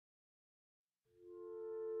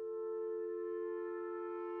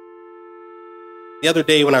The other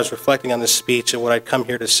day when I was reflecting on this speech and what I'd come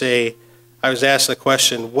here to say, I was asked the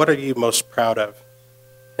question, what are you most proud of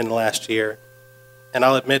in the last year? And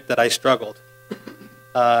I'll admit that I struggled.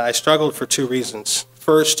 I struggled for two reasons.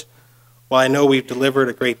 First, while I know we've delivered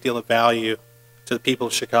a great deal of value to the people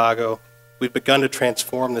of Chicago, we've begun to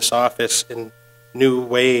transform this office in new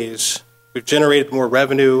ways. We've generated more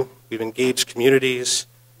revenue, we've engaged communities,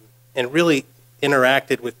 and really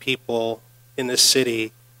interacted with people in this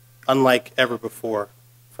city unlike ever before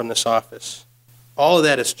from this office. All of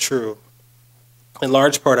that is true. In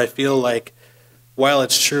large part, I feel like while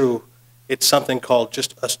it's true, it's something called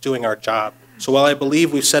just us doing our job. So while I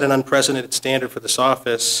believe we've set an unprecedented standard for this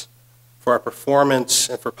office, for our performance,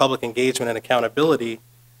 and for public engagement and accountability,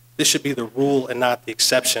 this should be the rule and not the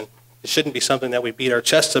exception. It shouldn't be something that we beat our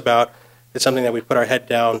chests about. It's something that we put our head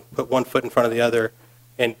down, put one foot in front of the other,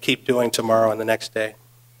 and keep doing tomorrow and the next day.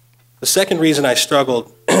 The second reason I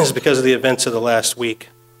struggled is because of the events of the last week.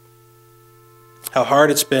 How hard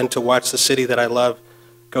it's been to watch the city that I love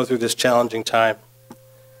go through this challenging time.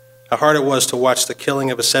 How hard it was to watch the killing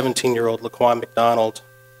of a 17-year-old Laquan McDonald.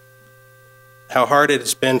 How hard it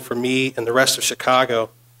has been for me and the rest of Chicago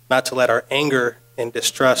not to let our anger and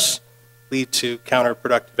distrust lead to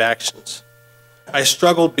counterproductive actions. I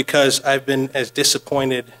struggled because I've been as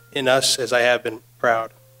disappointed in us as I have been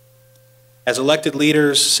proud. As elected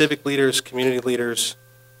leaders, civic leaders, community leaders,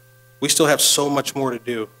 we still have so much more to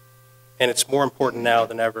do, and it's more important now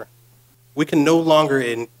than ever. We can no longer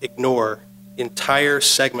ignore entire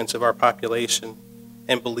segments of our population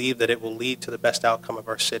and believe that it will lead to the best outcome of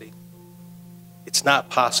our city. It's not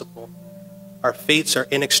possible. Our fates are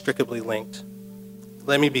inextricably linked.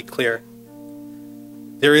 Let me be clear.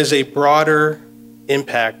 There is a broader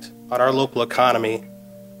impact on our local economy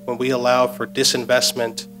when we allow for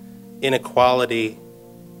disinvestment, inequality,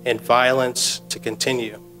 and violence to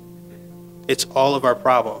continue. It's all of our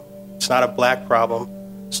problem. It's not a black problem.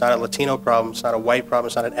 It's not a Latino problem. It's not a white problem.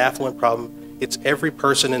 It's not an affluent problem. It's every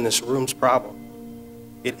person in this room's problem.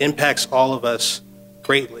 It impacts all of us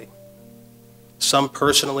greatly. Some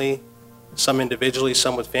personally, some individually,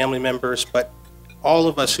 some with family members, but all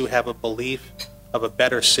of us who have a belief of a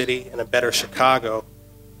better city and a better Chicago,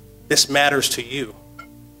 this matters to you.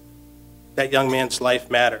 That young man's life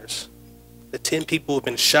matters. The 10 people who have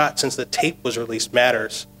been shot since the tape was released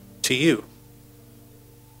matters to you.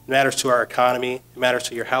 It matters to our economy. It matters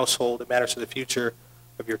to your household. It matters to the future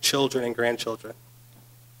of your children and grandchildren.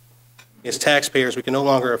 As taxpayers, we can no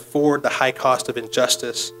longer afford the high cost of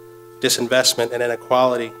injustice, disinvestment, and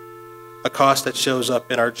inequality, a cost that shows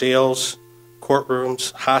up in our jails,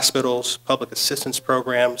 courtrooms, hospitals, public assistance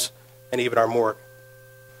programs, and even our morgue.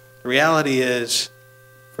 The reality is,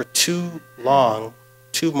 for too long,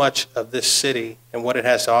 too much of this city and what it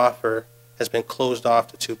has to offer has been closed off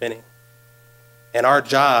to too many. And our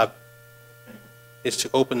job is to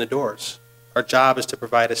open the doors. Our job is to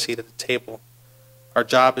provide a seat at the table. Our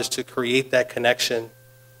job is to create that connection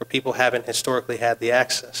where people haven't historically had the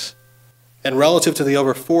access. And relative to the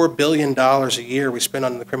over $4 billion a year we spend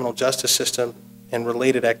on the criminal justice system and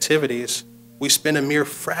related activities, we spend a mere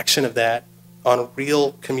fraction of that on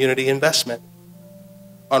real community investment,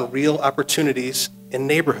 on real opportunities in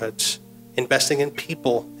neighborhoods, investing in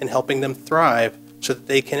people and helping them thrive so that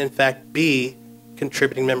they can in fact be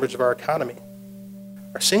contributing members of our economy.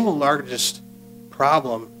 Our single largest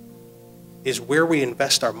problem is where we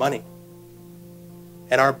invest our money,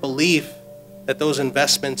 and our belief that those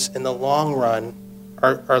investments in the long run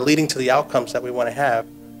are leading to the outcomes that we want to have.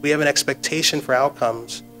 We have an expectation for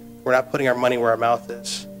outcomes. We're not putting our money where our mouth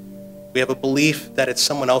is. We have a belief that it's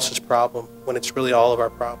someone else's problem when it's really all of our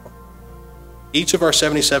problem. Each of our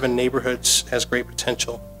 77 neighborhoods has great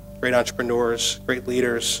potential, great entrepreneurs, great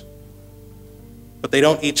leaders, but they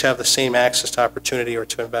don't each have the same access to opportunity or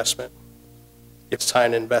to investment. It's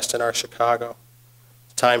time to invest in our Chicago.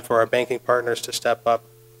 It's time for our banking partners to step up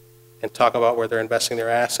and talk about where they're investing their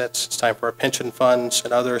assets. It's time for our pension funds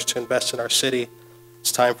and others to invest in our city.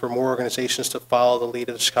 It's time for more organizations to follow the lead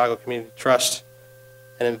of the Chicago Community Trust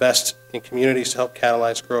and invest in communities to help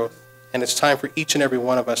catalyze growth. And it's time for each and every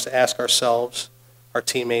one of us to ask ourselves, our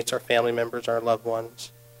teammates, our family members, our loved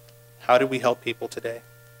ones, how do we help people today?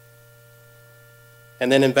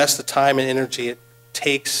 And then invest the time and energy it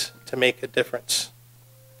takes to make a difference,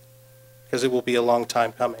 because it will be a long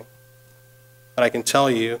time coming. But I can tell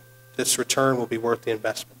you, this return will be worth the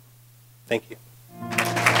investment. Thank you.